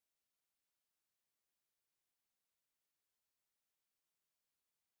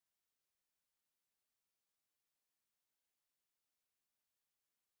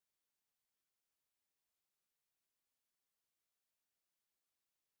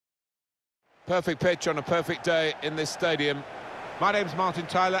Perfect pitch on a perfect day in this stadium. My name's Martin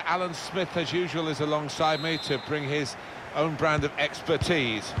Tyler. Alan Smith, as usual, is alongside me to bring his own brand of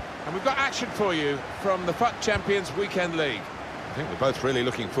expertise. And we've got action for you from the FUT Champions Weekend League. I think we're both really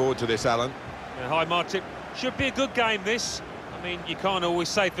looking forward to this, Alan. Yeah, hi, Martin. Should be a good game, this. I mean, you can't always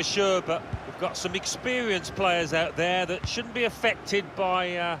say for sure, but we've got some experienced players out there that shouldn't be affected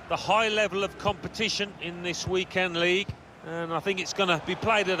by the high level of competition in this weekend league. And I think it's going to be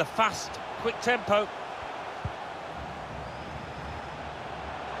played at a fast, quick tempo.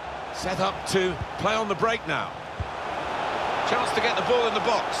 Set up to play on the break now. Chance to get the ball in the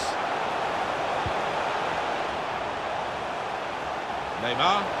box.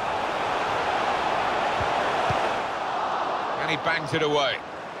 Neymar. And he bangs it away.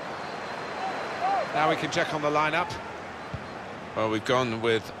 Now we can check on the lineup. Well, we've gone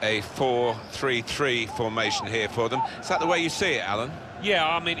with a 4-3-3 formation here for them. Is that the way you see it, Alan? Yeah,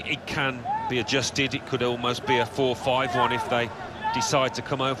 I mean, it can be adjusted. It could almost be a 4-5-1 if they decide to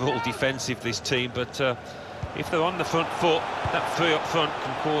come overall defensive, this team. But if they're on the front foot, that three up front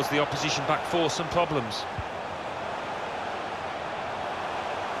can cause the opposition back four some problems.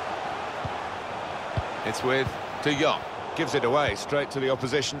 It's with De Jong. Gives it away straight to the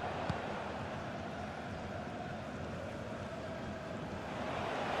opposition.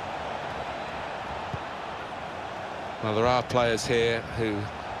 Well, there are players here who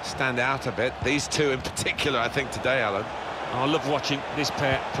stand out a bit. These two in particular, I think, today, Alan. I love watching this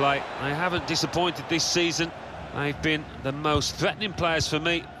pair play. They haven't disappointed this season. They've been the most threatening players for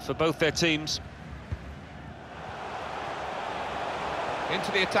me, for both their teams.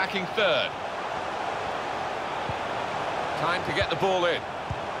 Into the attacking third. Time to get the ball in.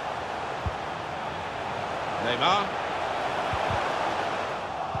 Neymar.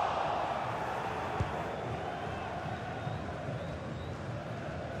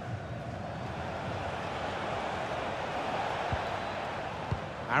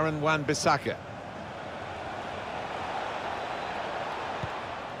 Aaron Wan-Bissaka.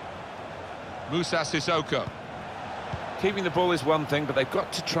 Moussa Sissoko. Keeping the ball is one thing, but they've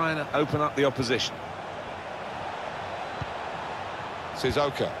got to try and open up the opposition.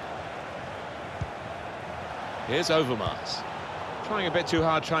 Sissoko. Here's Overmars. Trying a bit too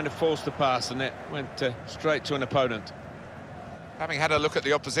hard, trying to force the pass, and it went straight to an opponent. Having had a look at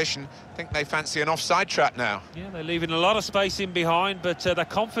the opposition, I think they fancy an offside trap now. Yeah, they're leaving a lot of space in behind, but they're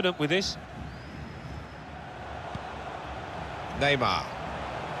confident with this. Neymar.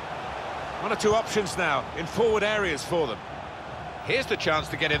 One or two options now in forward areas for them. Here's the chance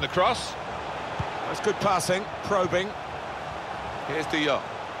to get in the cross. That's good passing, probing. Here's De Jong.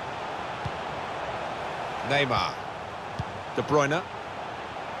 Neymar. De Bruyne.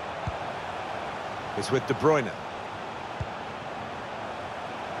 It's with De Bruyne.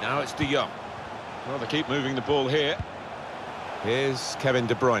 Now it's De Jong. Well, they keep moving the ball here. Here's Kevin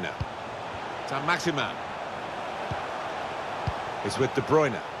De Bruyne. Saint-Maximin. It's with De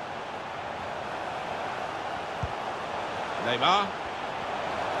Bruyne. Neymar.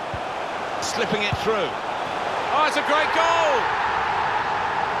 Slipping it through. Oh, it's a great goal!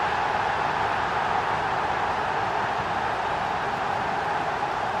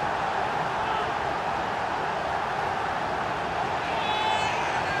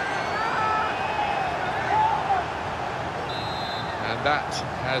 And that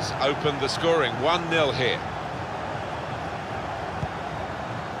has opened the scoring. 1-0 here.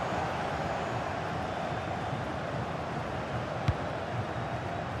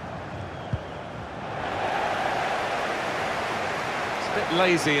 It's a bit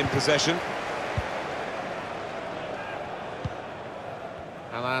lazy in possession.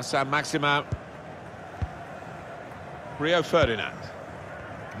 Alain Saint-Maximin. Rio Ferdinand.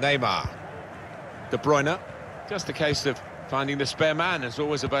 Neymar. De Bruyne. Just a case of finding the spare man is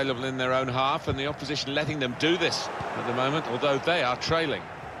always available in their own half, and the opposition letting them do this at the moment, although they are trailing.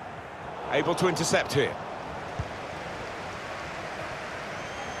 Able to intercept here.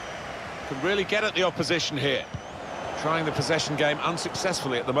 Can really get at the opposition here. Trying the possession game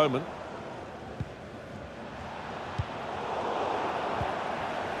unsuccessfully at the moment.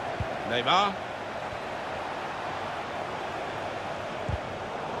 Neymar.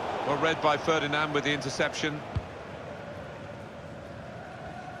 Well read by Ferdinand with the interception.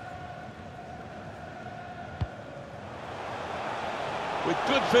 With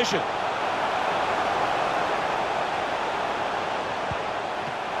good vision.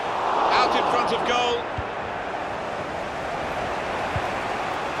 Out in front of goal.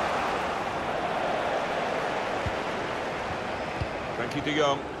 Frankie de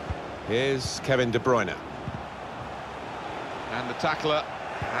Jong. Here's Kevin De Bruyne. And the tackler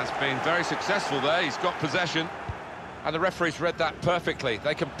Has been very successful there. He's got possession. And the referee's read that perfectly.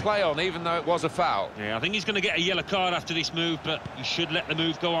 They can play on even though it was a foul. Yeah, I think he's going to get a yellow card after this move, but you should let the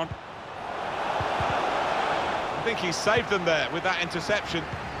move go on. I think he saved them there with that interception.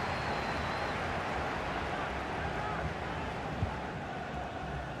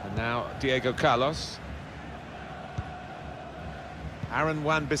 And now Diego Carlos. Aaron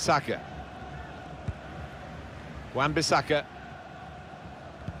Wan-Bissaka. Wan-Bissaka.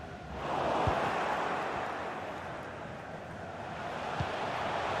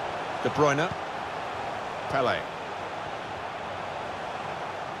 De Bruyne. Pele.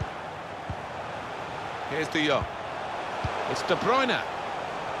 Here's De Jong. It's De Bruyne.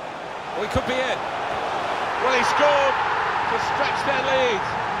 Oh, he could be in. Well, he scored to stretch their lead,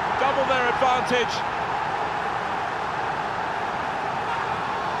 double their advantage.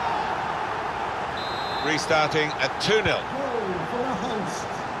 Restarting at 2-0. Goal for the host,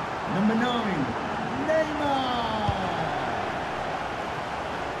 number 9, Neymar.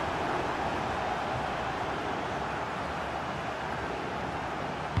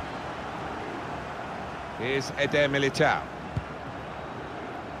 Here's Eder Militao.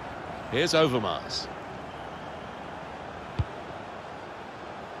 Here's Overmars.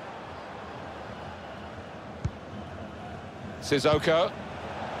 Sissoko.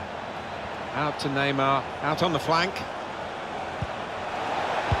 Out to Neymar, out on the flank.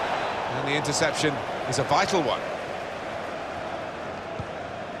 And the interception is a vital one.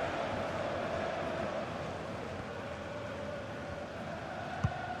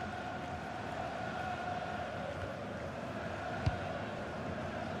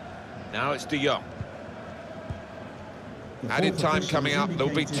 Now it's De Jong. Added time coming up.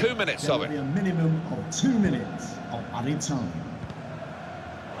 There'll be 2 minutes of it. There will be a minimum of 2 minutes of added time.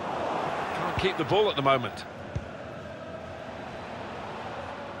 Can't keep the ball at the moment.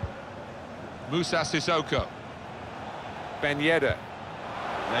 Moussa Sissoko. Ben Yedder.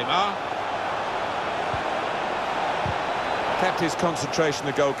 Neymar. Kept his concentration,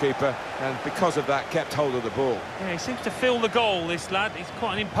 the goalkeeper, and because of that, kept hold of the ball. Yeah, he seems to fill the goal, this lad. He's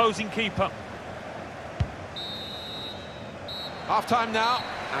quite an imposing keeper. Half-time now,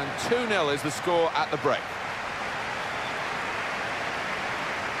 and 2-0 is the score at the break.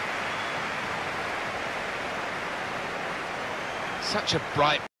 Such a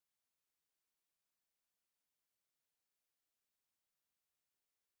bright...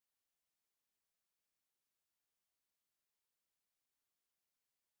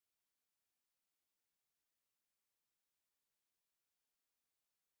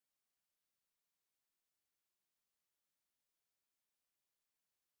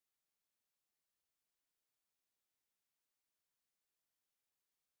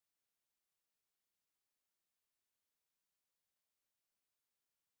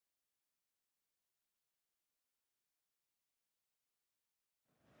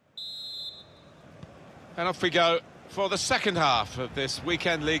 And off we go for the second half of this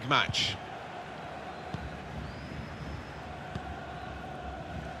weekend league match.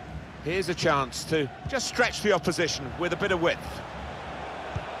 Here's a chance to just stretch the opposition with a bit of width.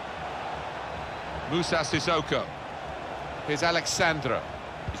 Moussa Sissoko. Here's Alexandro.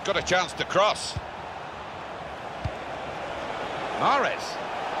 He's got a chance to cross. Mahrez.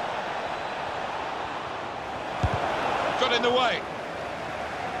 Got in the way.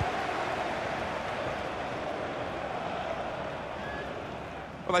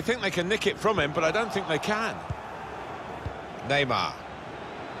 Well, I think they can nick it from him, but I don't think they can. Neymar.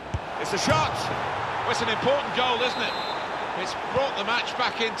 It's a shot. Well, it's an important goal, isn't it? It's brought the match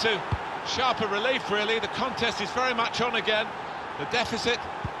back into sharper relief, really. The contest is very much on again. The deficit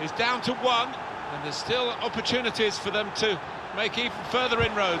is down to 1, and there's still opportunities for them to make even further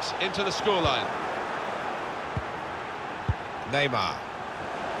inroads into the scoreline. Neymar.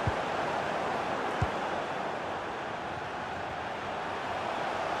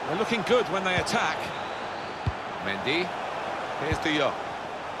 They're looking good when they attack. Mendy. Here's De Jong.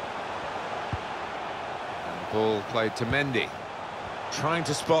 And the ball played to Mendy. Trying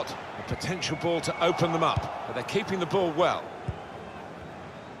to spot a potential ball to open them up, but they're keeping the ball well.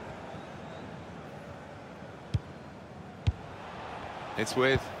 It's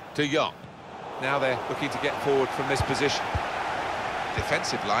with De Jong. Now they're looking to get forward from this position.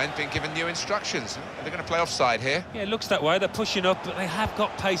 Defensive line being given new instructions. Are they going to play offside here? Yeah, it looks that way. They're pushing up, but they have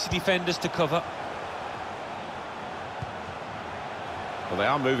got pacey defenders to cover. Well, they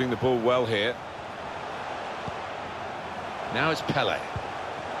are moving the ball well here. Now it's Pele.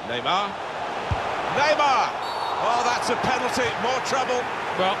 Neymar. Neymar! Oh, that's a penalty. More trouble.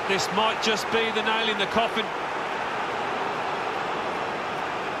 Well, this might just be the nail in the coffin.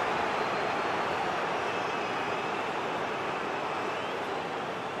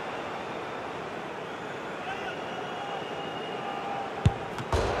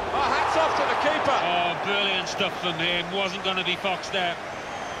 Brilliant stuff from him, wasn't going to be foxed out.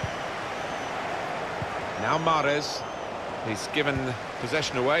 Now Mahrez, he's given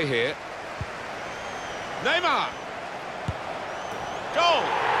possession away here. Neymar! Goal!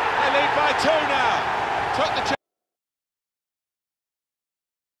 They lead by 2 now. Took the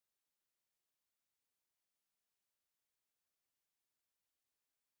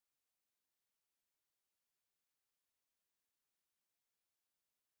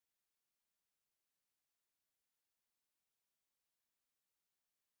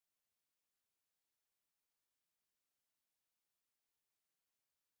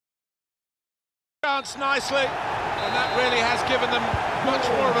chance nicely, and that really has given them much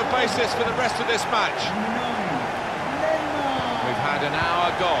more of a basis for the rest of this match. We've had an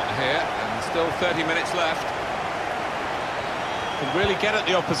hour gone here, and still 30 minutes left. Can really get at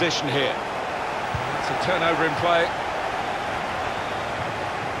the opposition here. It's a turnover in play.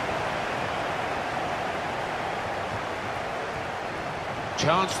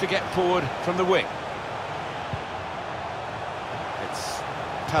 Chance to get forward from the wing. It's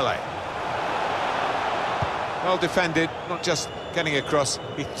Pele. Well defended, not just getting across,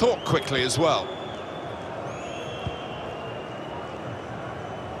 he thought quickly as well.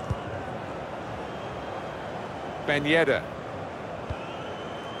 Ben Yedder.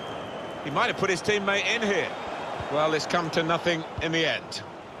 He might have put his teammate in here. Well, it's come to nothing in the end.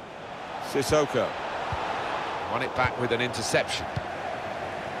 Sissoko won it back with an interception.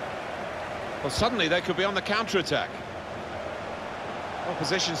 Well, suddenly they could be on the counter-attack.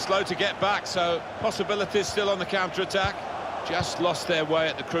 Opposition slow to get back, so possibilities still on the counter-attack. Just lost their way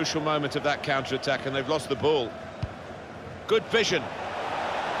at the crucial moment of that counter-attack, and they've lost the ball. Good vision.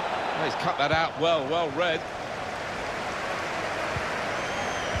 Well, he's cut that out well read.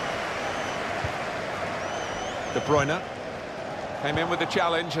 De Bruyne came in with the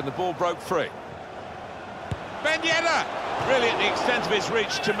challenge, and the ball broke free. Ben Yedder, really at the extent of his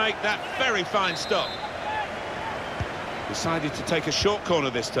reach to make that very fine stop. Decided to take a short corner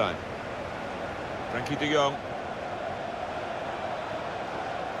this time. Frankie de Jong.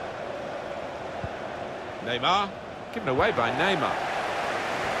 Neymar, given away by Neymar.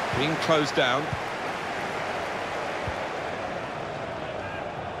 Being closed down.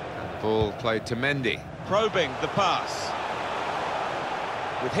 And the ball played to Mendy. Probing the pass.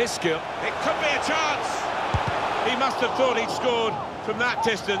 With his skill, it could be a chance. He must have thought he'd scored from that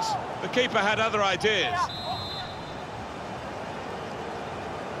distance. The keeper had other ideas.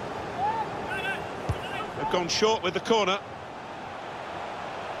 They've gone short with the corner.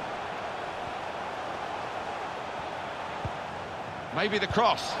 Maybe the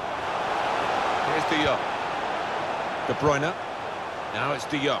cross. Here's De Jong. De Bruyne. Now it's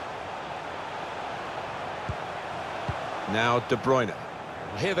De Jong. Now De Bruyne.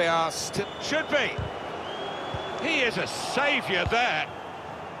 Here they are. Should be. He is a saviour there.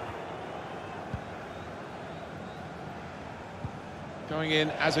 Going in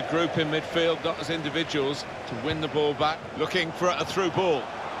as a group in midfield, not as individuals, to win the ball back. Looking for a through ball.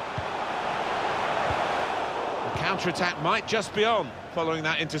 The counter-attack might just be on following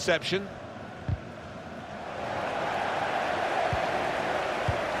that interception.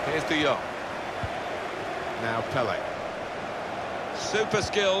 Here's De Jong. Now Pele. Super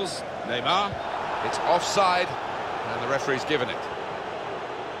skills. Neymar. It's offside, and the referee's given it.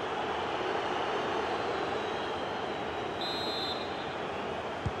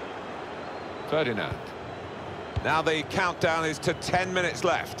 Ferdinand. Now the countdown is to 10 minutes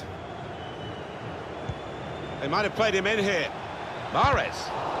left. They might have played him in here. Mahrez.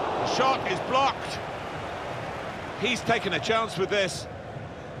 The shot is blocked. He's taken a chance with this.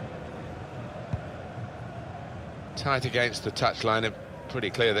 Tight against the touchline, and pretty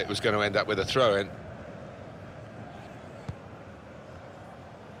clear that it was going to end up with a throw-in.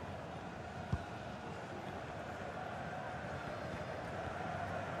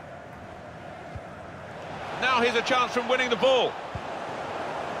 Now here's a chance from winning the ball.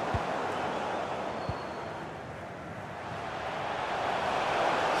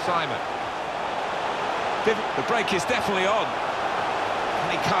 Simon. The break is definitely on.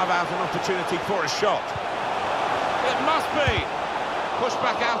 Can he carve out an opportunity for a shot? It must be. Pushed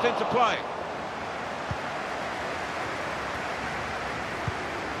back out into play.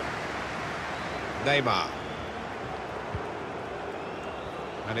 Neymar.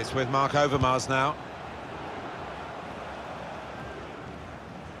 And it's with Mark Overmars now.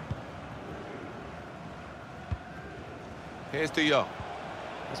 Here's De Jong.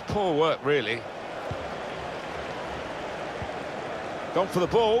 It's poor work, really. Gone for the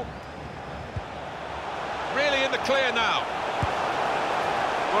ball. Really in the clear now.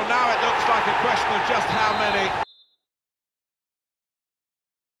 Well, now it looks like a question of just how many.